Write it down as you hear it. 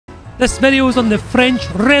This video is on the French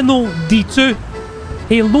Renault D2,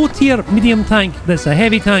 a low-tier medium tank that's a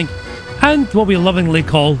heavy tank, and what we lovingly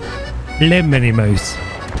call Le Mini MAUS.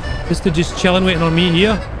 Just chilling waiting on me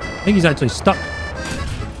here. I think he's actually stuck.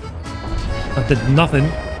 I did nothing.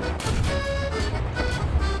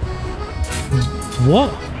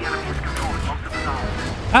 What?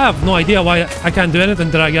 I have no idea why I can't do anything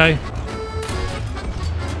to that guy.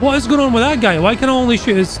 What is going on with that guy? Why can I only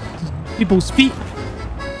shoot his people's feet?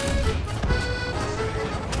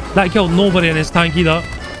 That killed nobody in his tank either.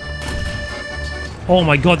 Oh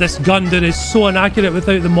my god, this gun, dude, is so inaccurate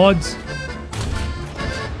without the mods.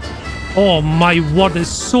 Oh my word, it's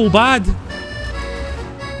so bad.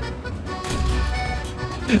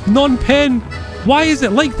 Non-pen. Why is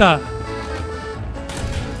it like that?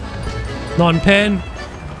 Non-pen.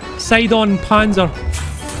 Side-on Panzer.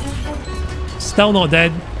 Still not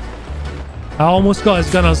dead. I almost got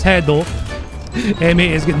his gunner's head though. M8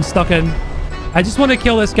 is getting stuck in. I just want to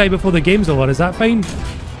kill this guy before the game's over. Is that fine?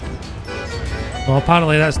 Well,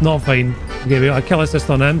 apparently that's not fine. Okay, I'll kill assist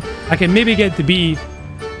on him. I can maybe get to B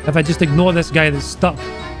if I just ignore this guy that's stuck.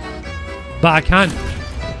 But I can't.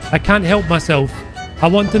 I can't help myself. I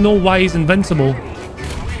want to know why he's invincible.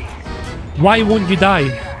 Why won't you die?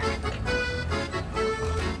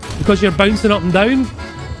 Because you're bouncing up and down?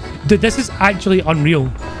 Dude, this is actually unreal.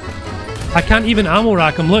 I can't even ammo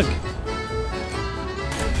rack him, look.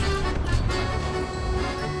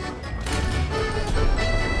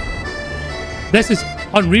 This is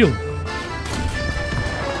unreal.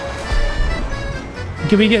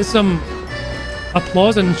 Can we get some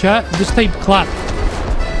applause in chat? Just type clap.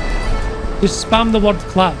 Just spam the word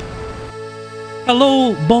clap.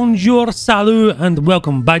 Hello, bonjour, salut, and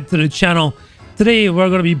welcome back to the channel. Today we're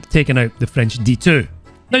going to be taking out the French D2.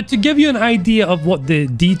 Now, to give you an idea of what the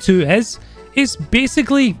D2 is, it's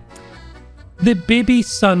basically the baby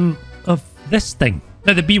son of this thing.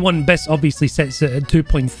 Now, the B1 BIS obviously sets it at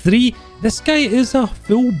 2.3. This guy is a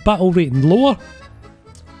full battle rating lower,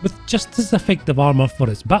 with just as effective armour for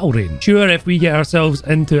its battle range. Sure, if we get ourselves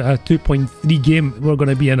into a 2.3 game, we're going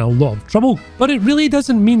to be in a lot of trouble, but it really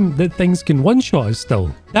doesn't mean that things can one-shot us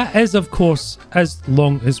still. That is, of course, as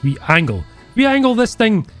long as we angle. If we angle this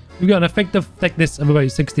thing, we've got an effective thickness of about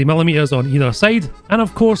 60mm on either side, and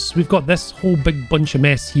of course we've got this whole big bunch of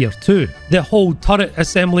mess here too. The whole turret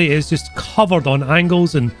assembly is just covered on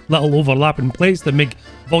angles and little overlapping plates that make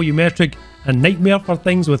volumetric a nightmare for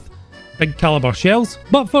things with big caliber shells,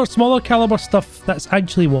 but for smaller caliber stuff, that's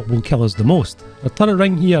actually what will kill us the most. Our turret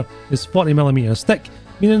ring here is 40mm thick,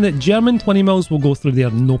 meaning that German 20mm will go through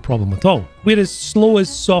there no problem at all. We're as slow as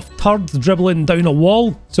soft turds dribbling down a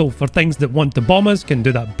wall, so for things that want to bomb us can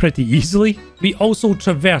do that pretty easily. We also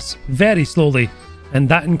traverse very slowly, and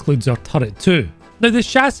that includes our turret too. Now, the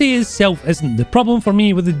chassis itself isn't the problem for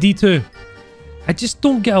me with the D2. I just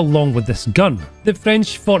don't get along with this gun. The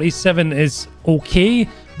French 47 is okay,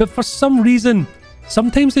 but for some reason,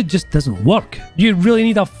 sometimes it just doesn't work. You really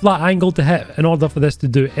need a flat angle to hit in order for this to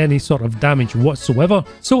do any sort of damage whatsoever.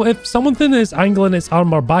 So if something is angling its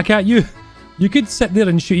armour back at you, you could sit there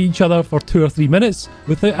and shoot each other for 2 or 3 minutes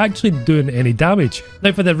without actually doing any damage.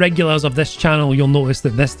 Now, for the regulars of this channel, you'll notice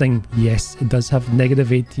that this thing, yes, it does have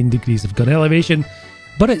negative 18 degrees of gun elevation,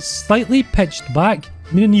 but it's slightly pitched back,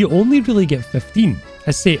 meaning you only really get 15.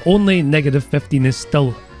 I say only, negative 15 is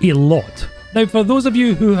still a lot. Now, for those of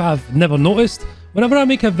you who have never noticed, whenever I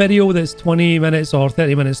make a video that's 20 minutes or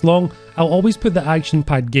 30 minutes long, I'll always put the action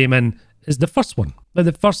pack game in as the first one. Now,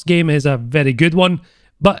 the first game is a very good one,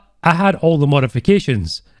 but I had all the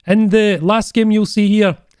modifications. In the last game you'll see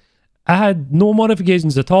here, I had no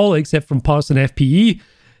modifications at all except from parts and FPE,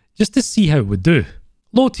 just to see how it would do.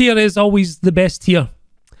 Low tier is always the best tier.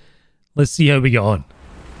 Let's see how we get on.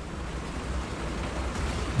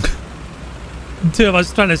 Two of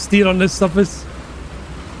us trying to steer on this surface,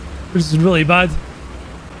 which is really bad.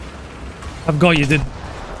 I've got you, dude.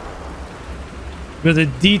 We're the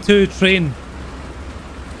D2 train.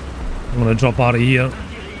 I'm gonna drop out of here.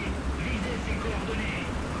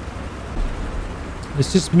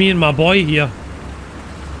 It's just me and my boy here.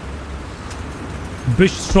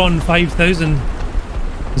 Bushtron 5000.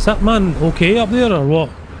 Is that man okay up there or what?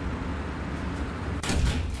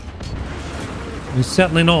 He's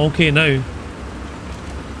certainly not okay now.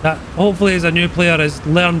 That hopefully as a new player has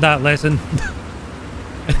learned that lesson.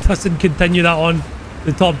 It doesn't continue that on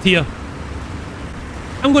the top tier.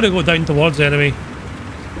 I'm going to go down towards the enemy.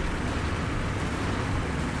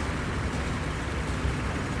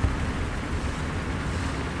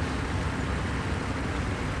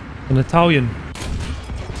 An Italian.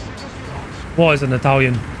 What is an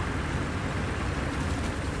Italian?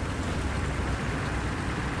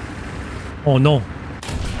 Oh no.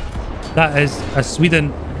 That is a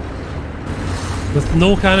Sweden with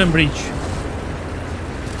no cannon breach.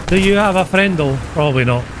 Do you have a friend though? Probably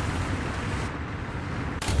not.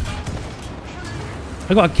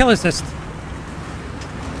 I got a kill assist.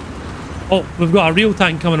 Oh, we've got a real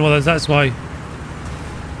tank coming with us, that's why.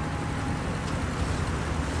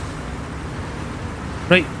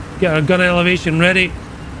 Right, get our gun elevation ready.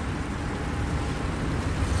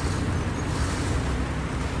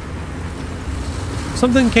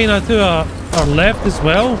 Something kind of to our left as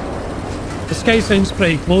well. The sky sounds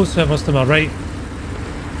pretty close to us to my right.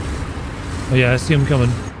 Oh yeah, I see him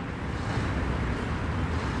coming.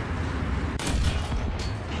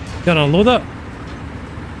 Gonna load it.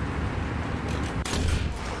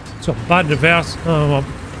 It's got bad reverse. Oh, well.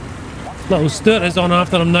 Little Stuart is on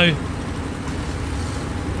after him now.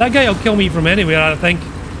 That guy will kill me from anywhere, I think.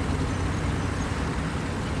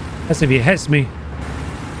 That's if he hits me.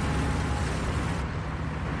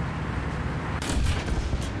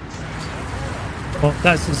 Oh,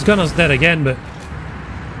 that's his gunner's dead again, but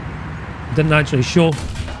didn't actually show.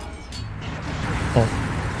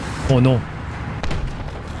 Oh no.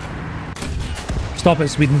 Stop it,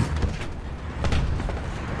 Sweden.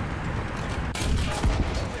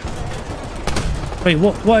 Right,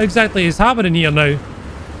 what exactly is happening here now?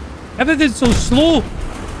 Everything's so slow.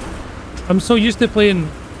 I'm so used to playing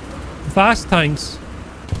fast tanks.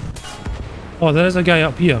 Oh, there is a guy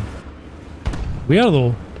up here. Where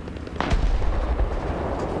though?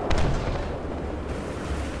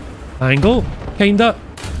 Angle, kinda.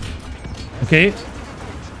 Okay.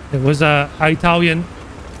 It was a Italian.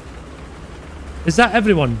 Is that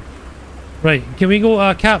everyone? Right, can we go to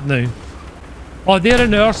a cap now? Oh, they're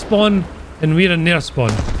in our spawn and we're in their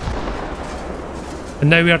spawn. And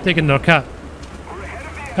now we are taking their cap.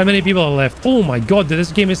 How many people are left? Oh my god,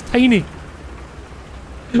 this game is tiny.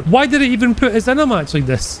 Why did it even put us in a match like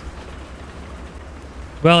this?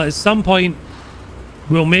 Well, at some point,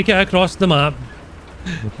 we'll make it across the map.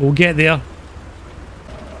 We'll get there.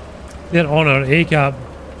 They're on our A cap,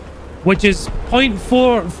 which is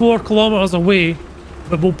 0.44 kilometers away,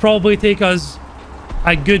 but will probably take us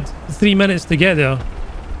a good 3 minutes to get there.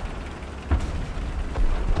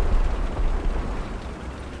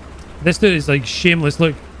 This dude is like shameless,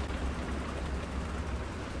 look.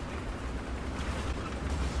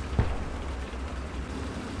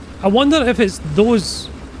 I wonder if it's those,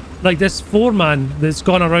 like this 4-man that's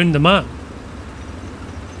gone around the map.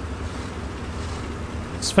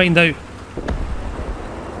 Let's find out.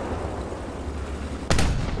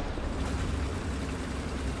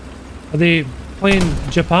 Are they playing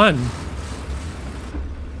Japan?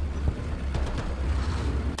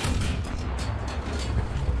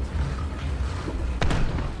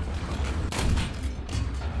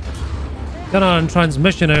 Got on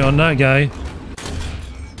transmission out on that guy.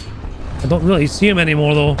 I don't really see him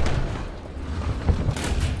anymore though.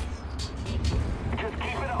 Just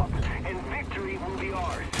keep it up, and victory will be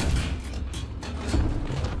ours.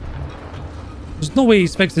 There's no way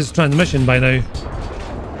he's fixed his transmission by now.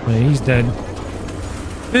 Right, he's dead.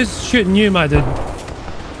 Who's shooting you, my dude?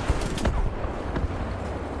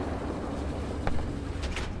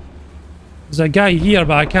 There's a guy here,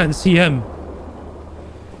 but I can't see him.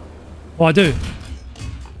 Oh, I do.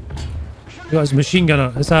 He got his machine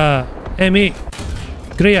gunner. It's a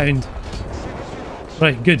M8 Greyhound.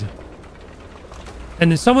 Right, good.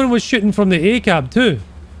 And then someone was shooting from the A cab too.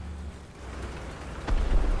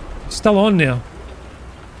 Still on there.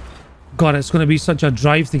 God, it's going to be such a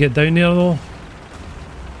drive to get down there though.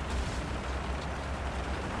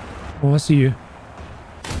 Oh, I see you.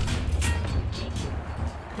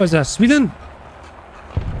 What is that, Sweden?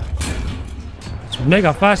 It's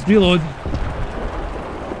mega fast reload.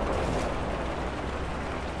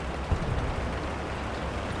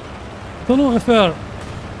 I don't know if they're...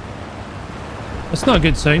 It's not a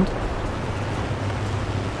good sound.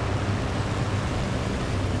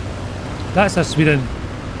 That's a Sweden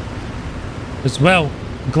as well.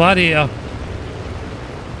 Gladiator.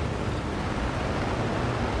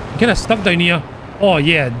 I'm kind of stuck down here. Oh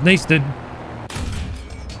yeah, nice dude.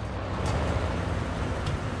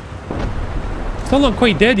 Still not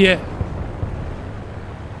quite dead yet.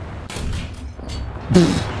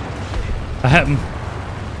 I hit him.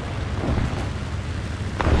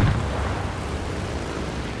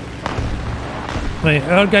 Right,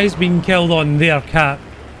 our guy's been killed on their cap.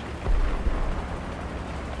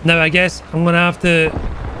 Now I guess I'm gonna have to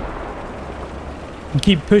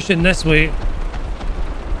keep pushing this way.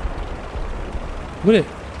 Look at it.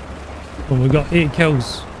 Oh, we got 8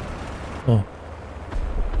 kills. Oh.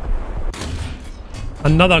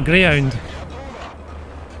 Another Greyhound.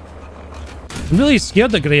 I'm really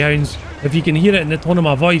scared of greyhounds, if you can hear it in the tone of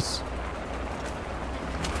my voice.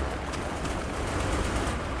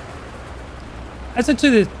 That's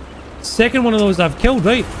actually the second one of those I've killed,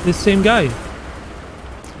 right? This same guy.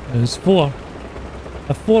 There's 4.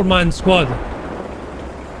 A 4-man squad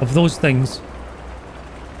of those things.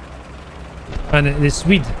 And the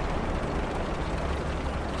Swede.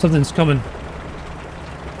 Something's coming.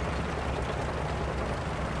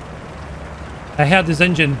 I heard his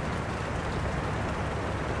engine.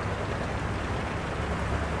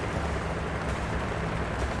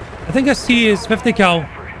 I think I see his 50 cal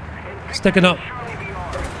sticking up.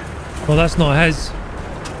 Well, that's not his.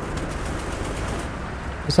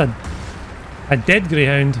 It's a dead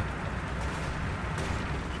greyhound.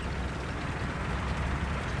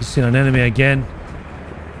 Just seen an enemy again.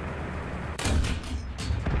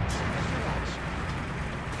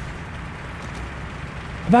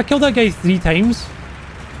 Have I killed that guy 3 times?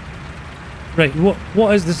 Right,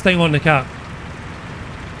 what is this thing on the cat?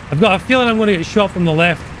 I've got a feeling I'm going to get shot from the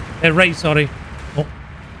left. Right, sorry. Oh,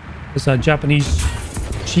 it's a Japanese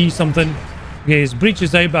cheese something. Okay, his breach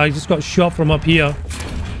is out, but I just got shot from up here.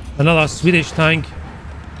 Another Swedish tank.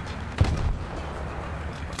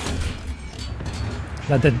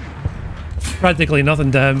 That did practically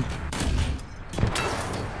nothing to him.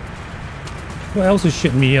 What else is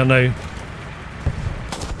shooting me here now?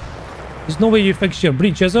 There's no way you fix your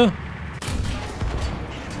breach, is there?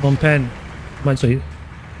 On pen. I'm actually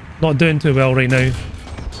not doing too well right now.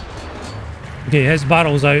 Okay, his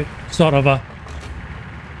barrel's out. Sort of a...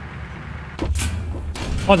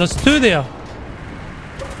 Oh, there's 2 there.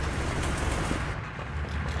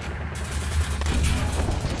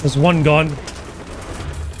 There's 1 gone.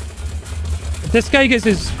 If this guy gets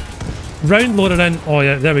his round loaded in... Oh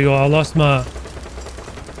yeah, there we go. I lost my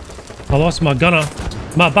gunner.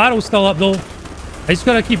 My barrel's still up though. I just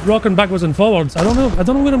gotta keep rocking backwards and forwards. I don't know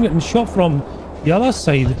where I'm getting shot from the other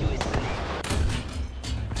side.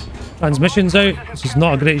 Transmission's out. This is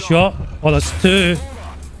not a great shot. Oh, there's 2.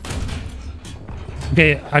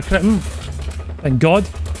 Okay, I crit him. Thank God.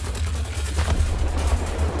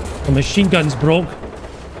 The machine gun's broke.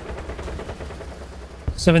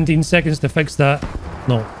 17 seconds to fix that.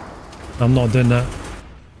 No, I'm not doing that.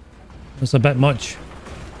 That's a bit much.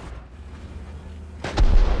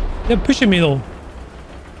 They're pushing me though.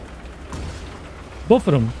 Both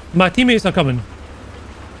of them. My teammates are coming.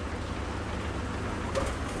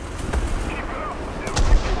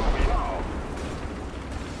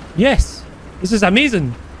 Yes! This is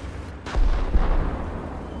amazing!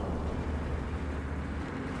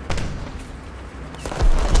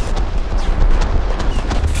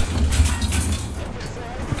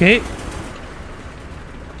 Okay.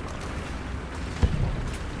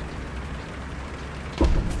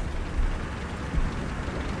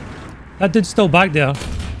 That dude's still back there.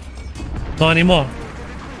 Not anymore.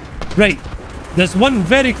 Right. There's one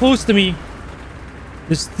very close to me.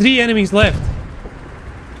 There's 3 enemies left.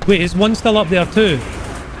 Wait, is one still up there too?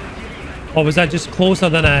 Or was that just closer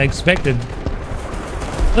than I expected?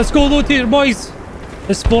 Let's go low tier, boys!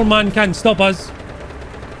 This 4-man can't stop us.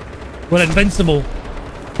 We're invincible.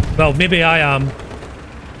 Well, maybe I am.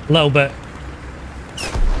 A little bit.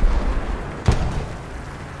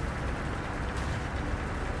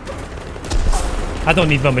 I don't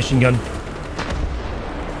need my machine gun.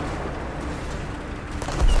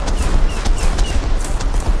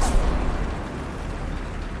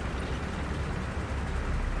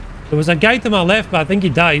 There was a guy to my left, but I think he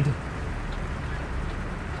died.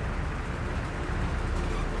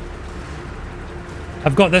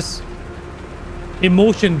 I've got this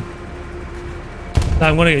emotion that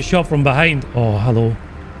I'm going to get shot from behind. Oh, hello.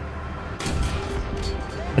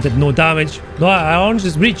 I did no damage. No, I orange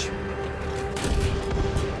his breach.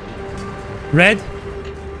 Red.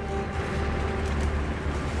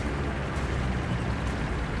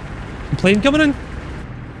 Plane coming in.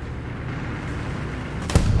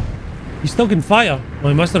 You still can fire. Well,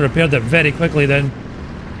 he must have repaired it very quickly then.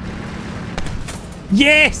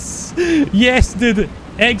 Yes! Yes, dude.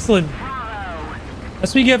 Excellent.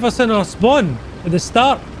 That's what you give us in our spawn at the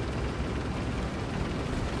start.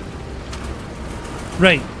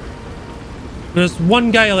 Right. There's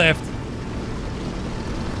 1 guy left.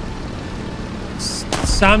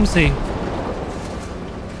 Samsey.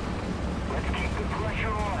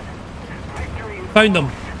 Found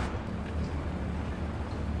them.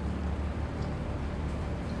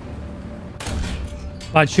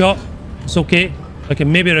 Bad shot. It's okay. I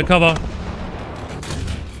can maybe recover.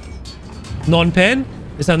 Non-pen.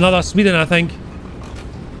 It's another Sweden, I think.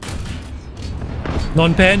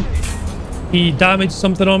 Non-pen. He damaged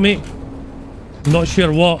something on me. I'm not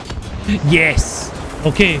sure what. Yes.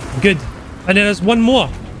 Okay, good. And then there's one more.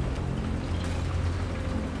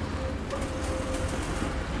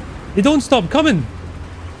 They don't stop coming.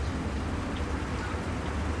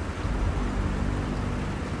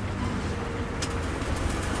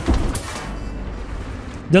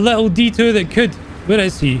 The little D2 that could. Where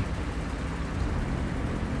is he?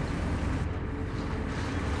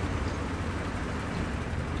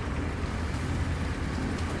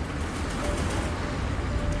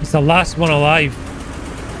 It's the last one alive.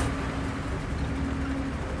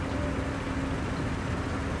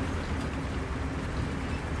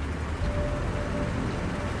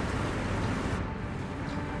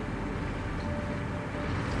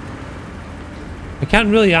 I can't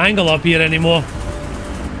really angle up here anymore.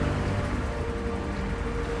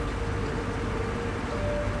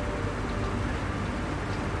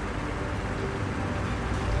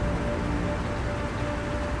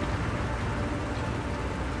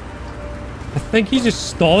 I think he's just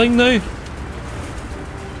stalling now.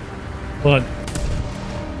 Hold on.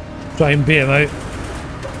 Try and bait him out.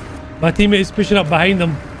 My teammate's pushing up behind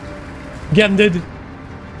them. Get him, dude.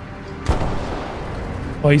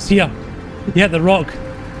 Oh, he's here. He hit the rock.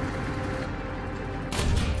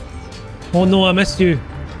 Oh no, I missed you.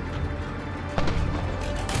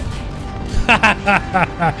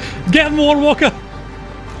 Get him, War Walker.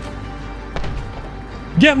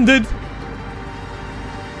 Get him, dude.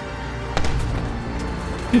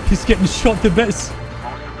 He's getting shot to bits.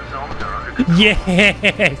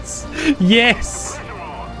 Yes! Yes!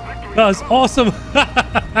 That was awesome!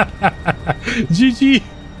 GG!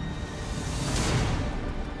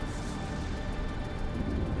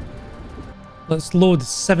 Let's load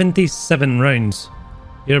 77 rounds.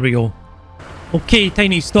 Here we go. Okay,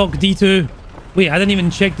 tiny stock D2. Wait, I didn't even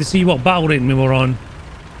check to see what battle rating we were on.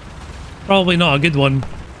 Probably not a good one.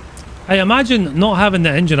 I imagine not having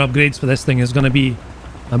the engine upgrades for this thing is going to be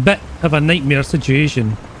a bit of a nightmare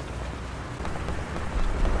situation.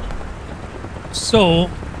 So,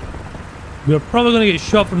 we're probably going to get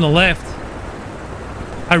shot from the left.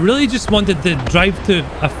 I really just wanted to drive to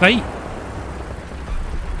a fight.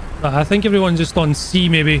 But I think everyone's just on C,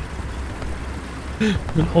 maybe.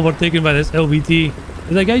 Been overtaken by this LBT.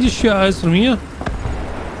 Did that guy just shoot at us from here?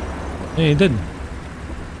 Yeah, he did.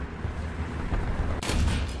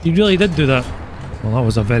 He really did do that. Well, that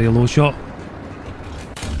was a very low shot.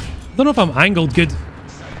 I don't know if I'm angled good.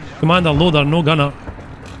 Commander loader, no gunner.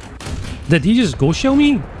 Did he just go shell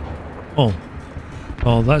me? Oh.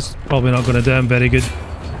 Oh, that's probably not going to do him very good.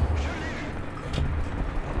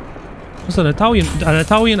 It's an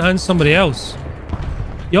Italian and somebody else.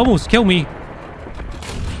 He almost killed me.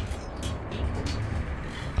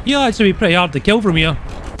 He'll actually be pretty hard to kill from here.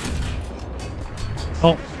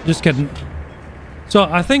 Oh, just kidding. So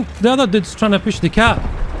I think the other dude's trying to push the cat.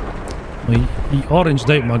 Well, he oranged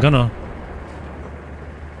out my gunner.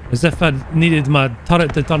 As if I needed my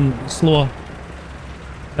turret to turn slower.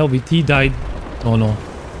 LVT died. Oh no.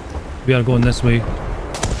 We are going this way.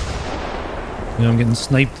 Yeah, I'm getting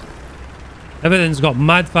sniped. Everything's got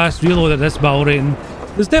mad fast reload at this battle rating.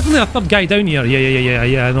 There's definitely a third guy down here.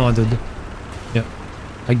 Yeah, I know I did. Yeah,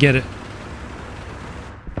 I get it.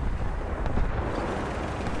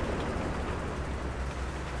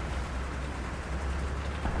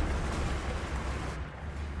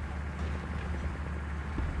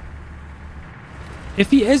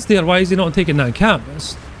 If he is there, why is he not taking that cap?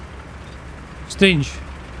 That's strange.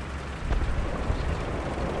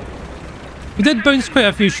 We did bounce quite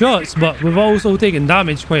a few shots, but we've also taken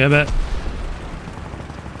damage quite a bit.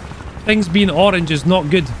 Things being orange is not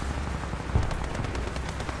good.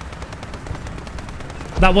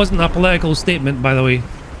 That wasn't a political statement, by the way.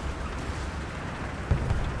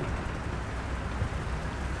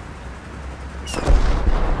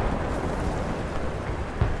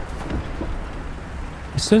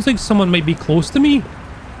 It sounds like someone might be close to me.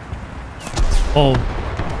 Oh.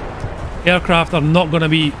 Aircraft are not going to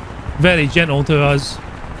be very gentle to us.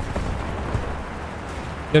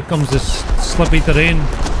 Here comes this slippy terrain.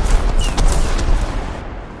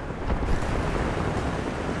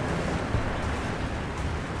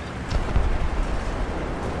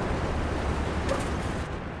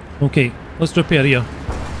 Okay, let's repair here.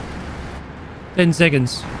 10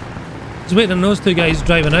 seconds. Just waiting on those two guys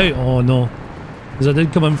driving out. Oh no. Because I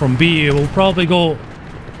did come in from B. We'll probably go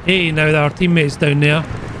A now that our teammate's down there.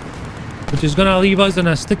 Which is going to leave us in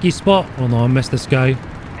a sticky spot. Oh no, I missed this guy.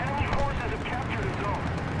 Enemy forces have captured a zone.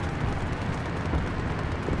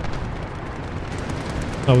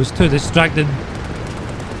 I was too distracted.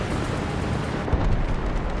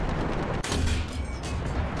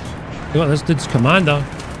 Look at this dude's commander.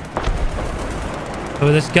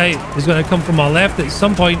 So this guy is going to come from my left at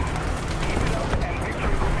some point.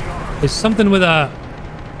 There's something with a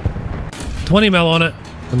 20mm on it.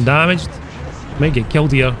 I'm damaged. Might get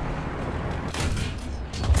killed here.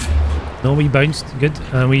 No, we bounced. Good.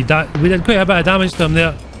 And we did quite a bit of damage to him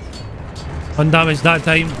there. Undamaged that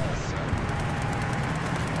time.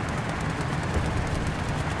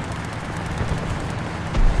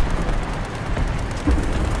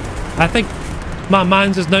 I think my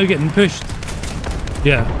man's is now getting pushed.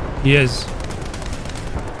 Yeah, he is.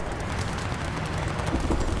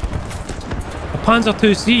 A Panzer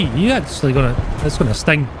 2C. He's actually gonna... That's gonna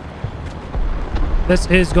sting. This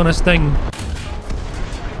is gonna sting.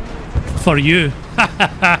 For you.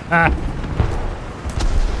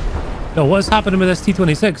 Yo, what's happening with this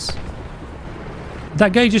T26? Did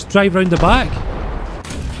that guy just drive round the back?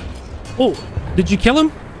 Oh, did you kill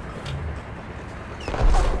him?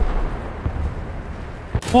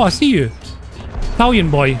 Oh, I see you.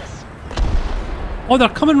 Italian boy. Oh, they're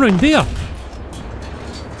coming round there.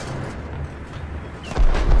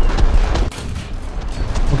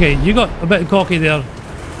 Okay, you got a bit cocky there,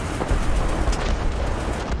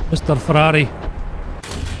 Mr. Ferrari.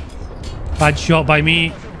 Bad shot by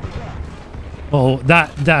me. Oh,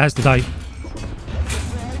 that has to die.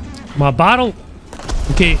 My barrel.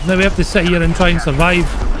 Okay, now we have to sit here and try and survive.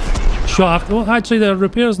 Shot after... Oh, actually, the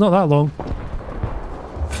repair's not that long.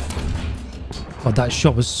 Oh, that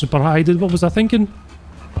shot was super high, dude. What was I thinking?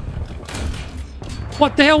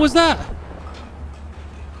 What the hell was that?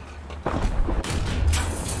 I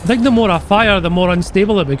think the more I fire, the more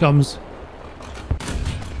unstable it becomes.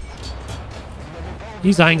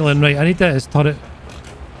 He's angling right. I need to hit his turret.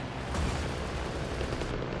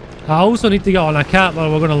 I also need to get on a cap or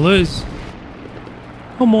we're going to lose.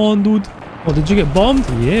 Come on, dude. Oh, did you get bombed?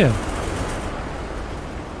 Yeah.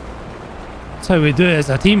 That's how we do it as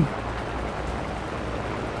a team.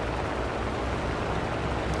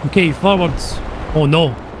 Okay, forwards. Oh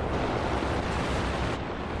no.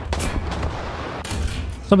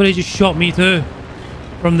 Somebody just shot me too.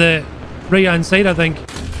 From the right hand side, I think.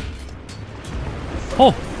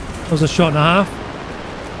 Oh, that was a shot and a half.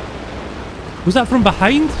 Was that from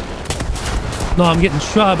behind? No, I'm getting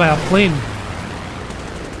shot at by a plane.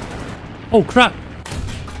 Oh crap.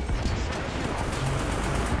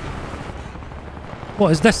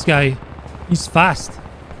 What is this guy? He's fast.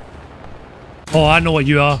 Oh, I know what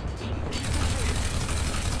you are.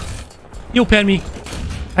 You'll pen me.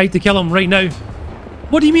 I had to kill him right now.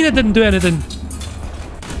 What do you mean it didn't do anything?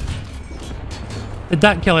 Did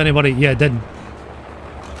that kill anybody? Yeah, it didn't.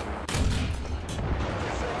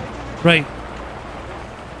 Right.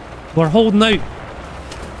 We're holding out.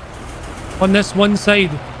 On this one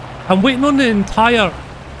side. I'm waiting on the entire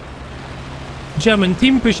German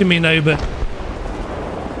team pushing me now, but...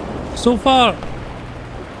 So far...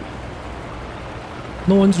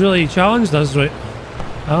 No one's really challenged us, right?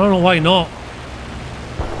 I don't know why not.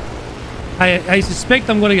 I suspect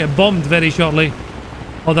I'm going to get bombed very shortly.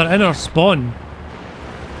 Or they're in our spawn.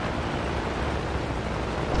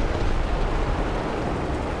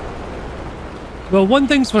 Well, one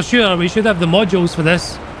thing's for sure, we should have the modules for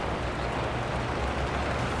this.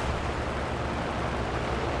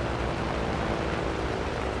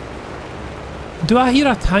 Do I hear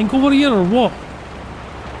a tank over here or what?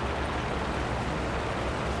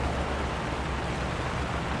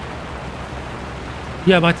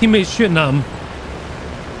 Yeah, my teammate's shooting at him.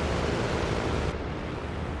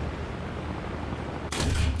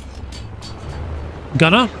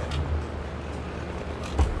 Gunner?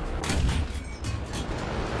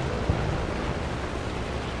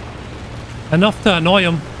 Enough to annoy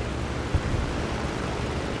him.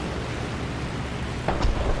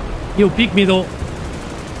 He'll peek me though.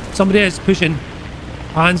 Somebody is pushing.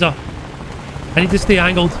 Hands up. I need to stay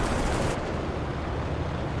angled.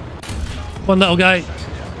 One little guy.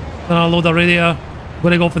 Then I'll load the radiator. I'm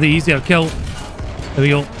gonna go for the easier kill. There we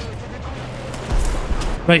go.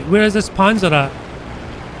 Right, where is this Panzer at?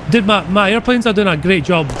 Dude, my airplanes are doing a great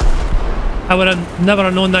job. I would have never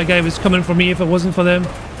known that guy was coming for me if it wasn't for them.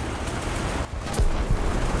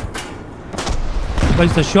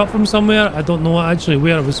 Bounced a shot from somewhere. I don't know actually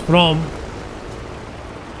where it was from.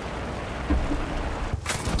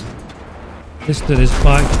 This dude is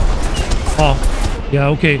back. Oh, yeah,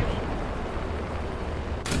 okay.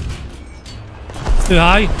 Too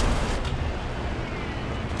high.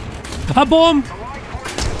 A bomb!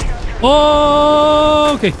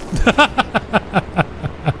 Oh, okay.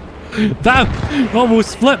 Damn!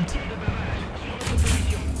 Almost flipped.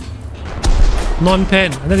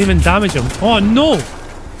 Non-pen. I didn't even damage him. Oh no!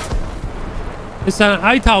 It's an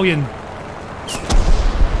Italian.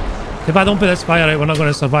 If I don't put this fire out, we're not going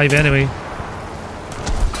to survive anyway.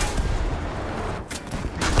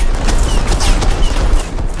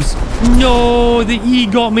 No, the E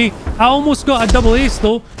got me. I almost got a double ace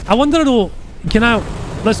though. I wonder though,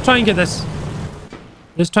 let's try and get this.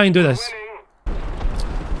 Let's try and do this.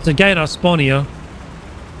 There's a guy in our spawn here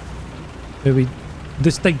who we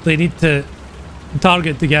distinctly need to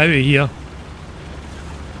target to get out of here.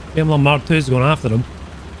 Armoured 2 is going after him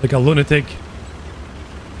like a lunatic.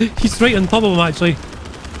 He's right on top of him actually.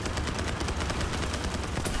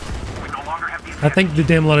 I think the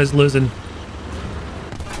Daimler is losing.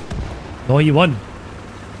 No, he won.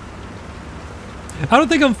 I don't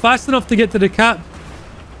think I'm fast enough to get to the cap.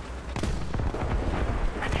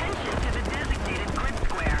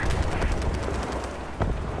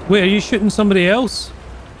 Wait, are you shooting somebody else?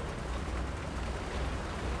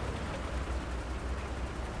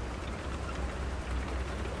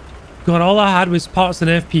 God, all I had was parts and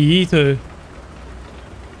FPE too.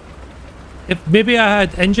 If maybe I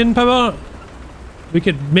had engine power, we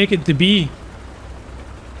could make it to B.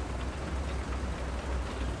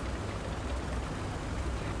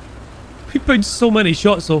 We bounced so many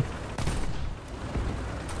shots though.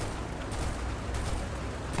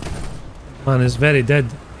 Man is very dead,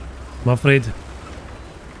 I'm afraid.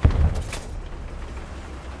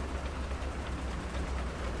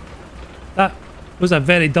 That was a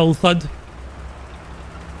very dull thud.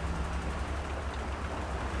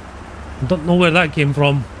 Don't know where that came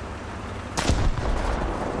from. The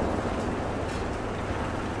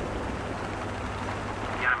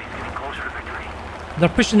enemy's getting closer to victory. They're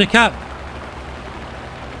pushing the cap.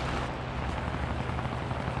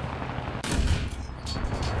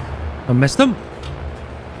 I missed him.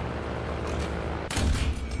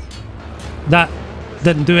 That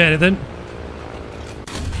didn't do anything.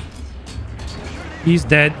 He's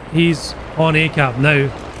dead. He's on A cap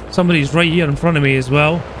now. Somebody's right here in front of me as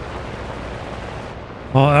well.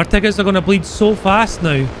 Oh, our tickets are going to bleed so fast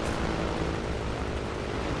now.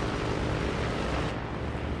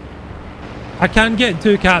 I can't get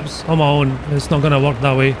 2 caps on my own. It's not going to work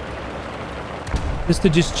that way. Just to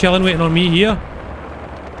just chilling waiting on me here.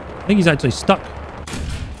 I think he's actually stuck.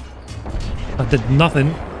 I did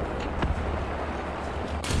nothing.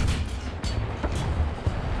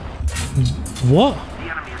 What? The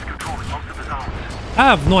enemy is controlling most of the zones. I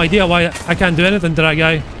have no idea why I can't do anything to that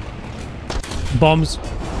guy. Bombs.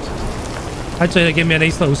 Actually, they gave me a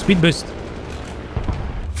nice little speed boost.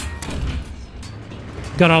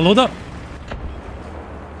 Got a load up.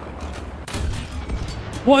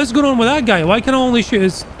 What is going on with that guy? Why can I only shoot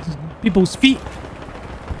his people's feet?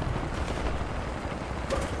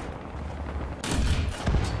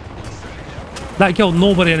 That killed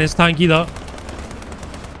nobody in his tank either.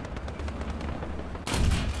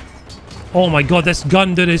 Oh my god, this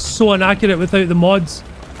gun, dude, is so inaccurate without the mods.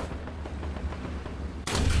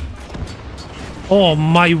 Oh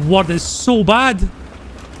my word, it's so bad.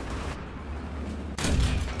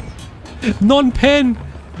 Non-pen.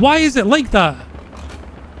 Why is it like that?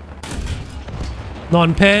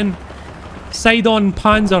 Non-pen. Side-on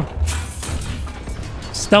Panzer.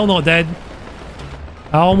 Still not dead.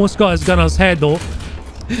 I almost got his gunner's head though.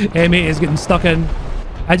 M8 is getting stuck in.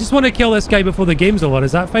 I just want to kill this guy before the game's over.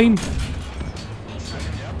 Is that fine?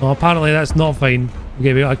 Oh, apparently that's not fine.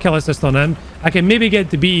 Okay, we got a kill assist on him. I can maybe get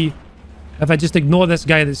to B if I just ignore this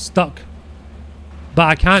guy that's stuck. But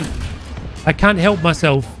I can't. I can't help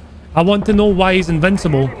myself. I want to know why he's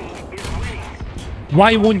invincible.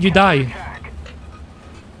 Why won't you die?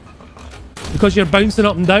 Because you're bouncing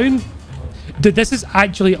up and down? Dude, this is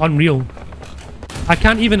actually unreal. I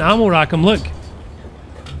can't even ammo rack him, look.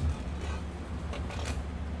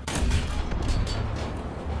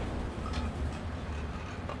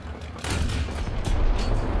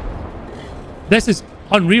 This is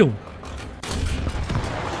unreal.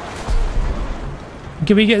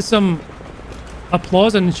 Can we get some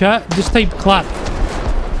applause in the chat? Just type clap.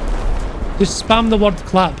 Just spam the word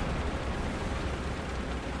clap.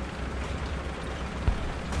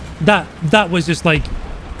 That was just like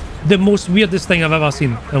the most weirdest thing I've ever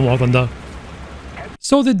seen in War Thunder.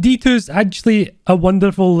 So the D2 is actually a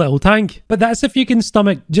wonderful little tank, but that's if you can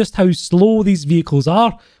stomach just how slow these vehicles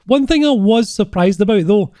are. One thing I was surprised about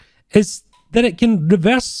though is that it can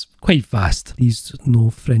reverse quite fast. These no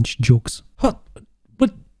French jokes. What?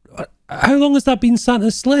 How long has that been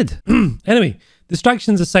Santa's sled? Anyway,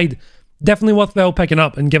 distractions aside, definitely worthwhile picking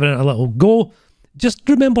up and giving it a little go. Just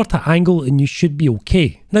remember to angle and you should be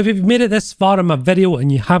okay. Now, if you've made it this far in my video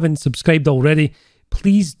and you haven't subscribed already,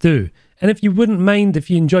 please do. And if you wouldn't mind, if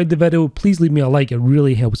you enjoyed the video, please leave me a like. It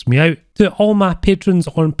really helps me out. To all my patrons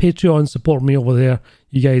on Patreon, support me over there.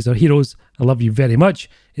 You guys are heroes. I love you very much,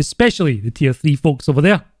 especially the tier 3 folks over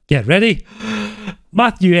there. Get ready.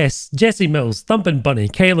 Matthew S, Jesse Mills, Thumpin' Bunny,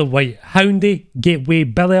 Kyla White, Houndy, Gateway,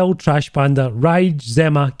 Billy L, Trash Panda, Rige,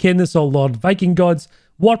 Zema, Kenneth All Lord, Viking Gods,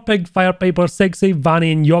 Warpig, Firepiper, Sexy,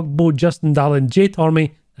 Vanian, Yogbo, Justin Dallin, J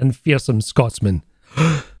Tormy, and Fearsome Scotsman.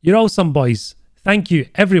 You're awesome, boys. Thank you,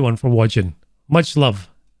 everyone, for watching. Much love,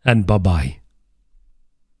 and bye-bye.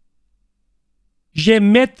 Je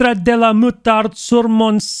mettrai de la moutarde sur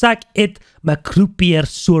mon sac et ma croupière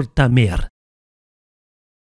sur ta mère.